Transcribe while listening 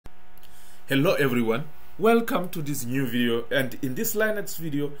Hello everyone, welcome to this new video, and in this Linux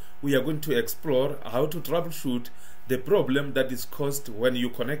video we are going to explore how to troubleshoot the problem that is caused when you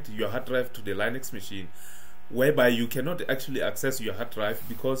connect your hard drive to the Linux machine, whereby you cannot actually access your hard drive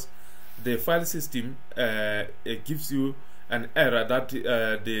because the file system it gives you an error that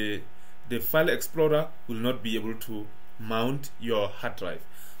the file explorer will not be able to mount your hard drive.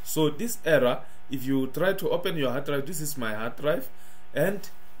 So this error, if you try to open your hard drive, this is my hard drive and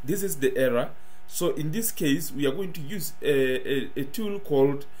this is the error. So in this case we are going to use a tool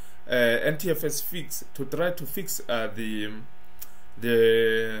called NTFS Fix to try to fix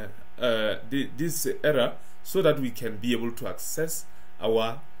this error so that we can be able to access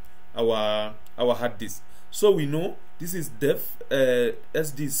our hard disk. So we know this is def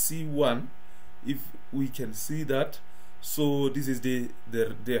SDC1, if we can see that. So this is the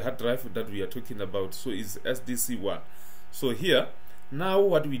hard drive that we are talking about, so it's SDC1. So here now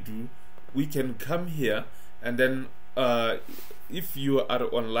what we do, we can come here and then if you are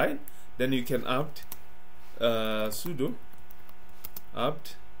online, then you can apt sudo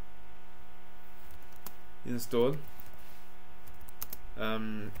apt install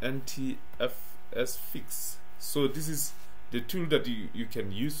NTFS Fix. So this is the tool that you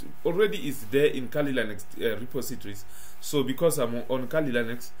can use. Already is there in Kali Linux repositories. So because I'm on Kali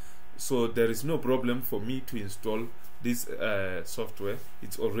Linux, so there is no problem for me to install this software.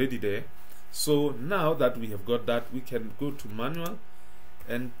 It's already there. So now that we have got that, we can go to manual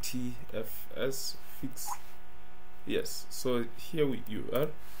NTFS Fix. Yes, so here you are.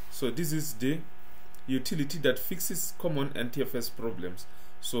 So this is the utility that fixes common NTFS problems.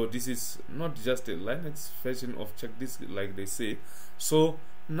 So this is not just a Linux version of check disk like they say. So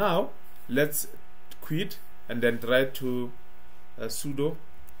now let's quit and then try to sudo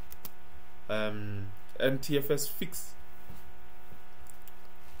NTFS Fix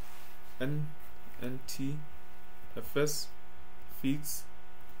NTFS Fix.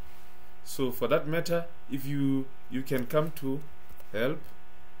 So for that matter, if you can come to help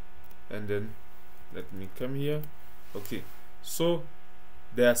and then let me come here. Okay, so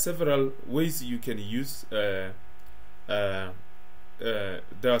there are several ways you can use there are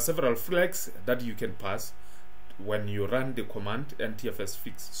several flags that you can pass when you run the command NTFS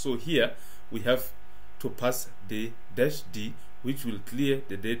Fix. So here we have to pass the -d, which will clear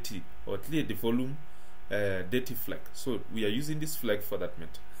the dirty or clear the volume dirty flag. So we are using this flag for that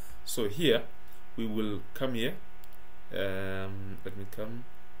matter. So here we will come here, let me come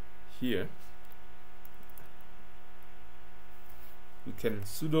here. We can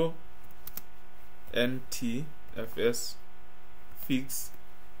sudo NTFS Fix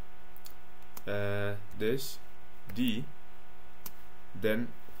 -d, then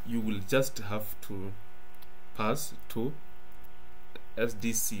you will just have to pass to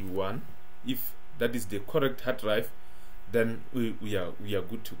SDC1. If that is the correct hard drive, then we are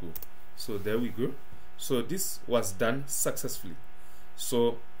good to go. So there we go. So this was done successfully.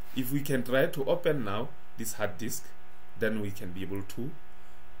 So if we can try to open now this hard disk, then we can be able to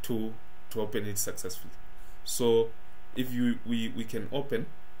open it successfully. So if we can open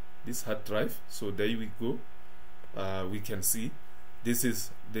this hard drive, so there we go. We can see this is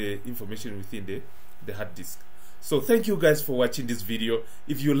the information within the hard disk. So thank you guys for watching this video.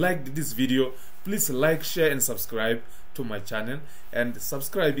 If you liked this video, please like, share and subscribe to my channel. And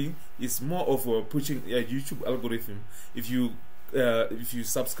subscribing is more of pushing a YouTube algorithm. If you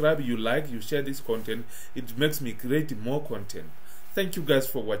subscribe, you like, you share this content, it makes me create more content. Thank you guys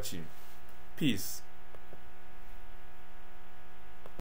for watching. Peace.